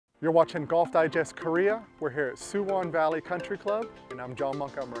You're watching Golf Digest Korea. We're here at Suwon Valley Country Club, and I'm John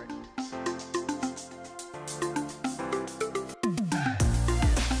Montgomery.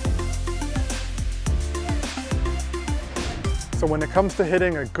 So when it comes to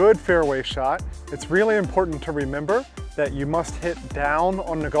hitting a good fairway shot, it's really important to remember that you must hit down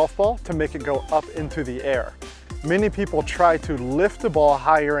on the golf ball to make it go up into the air. Many people try to lift the ball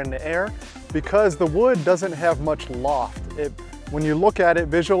higher in the air because the wood doesn't have much loft. When you look at it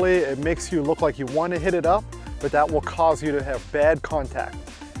visually, it makes you look like you want to hit it up, but that will cause you to have bad contact.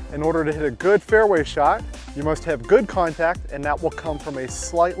 In order to hit a good fairway shot, you must have good contact, and that will come from a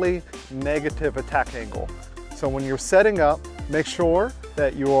slightly negative attack angle. So when you're setting up, make sure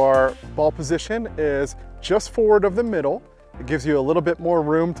that your ball position is just forward of the middle. It gives you a little bit more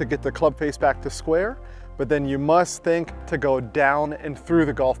room to get the club face back to square, but then you must think to go down and through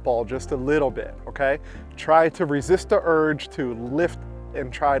the golf ball just a little bit, okay? Try to resist the urge to lift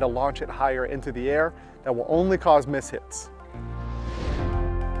and try to launch it higher into the air. That will only cause mishits.